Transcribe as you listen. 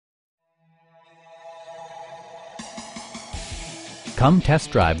Come test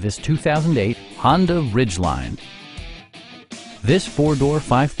drive this 2008 Honda Ridgeline. This four-door,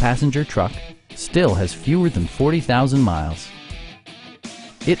 five-passenger truck still has fewer than 40,000 miles.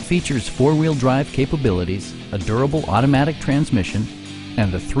 It features four-wheel drive capabilities, a durable automatic transmission,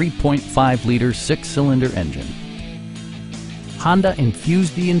 and a 3.5-liter six-cylinder engine. Honda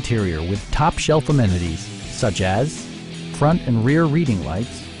infused the interior with top-shelf amenities such as front and rear reading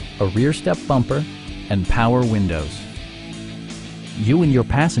lights, a rear step bumper, and power windows. You and your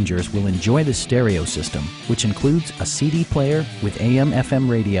passengers will enjoy the stereo system, which includes a CD player with AM/FM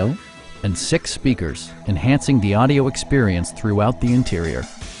radio and 6 speakers, enhancing the audio experience throughout the interior.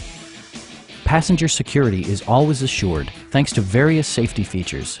 Passenger security is always assured thanks to various safety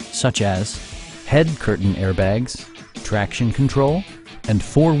features such as head curtain airbags, traction control, and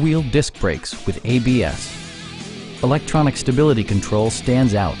four-wheel disc brakes with ABS. Electronic stability control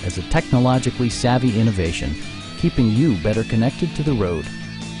stands out as a technologically savvy innovation, keeping you better connected to the road.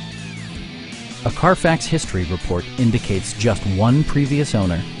 A Carfax history report indicates just one previous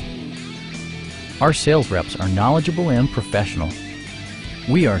owner. Our sales reps are knowledgeable and professional.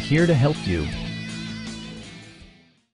 We are here to help you.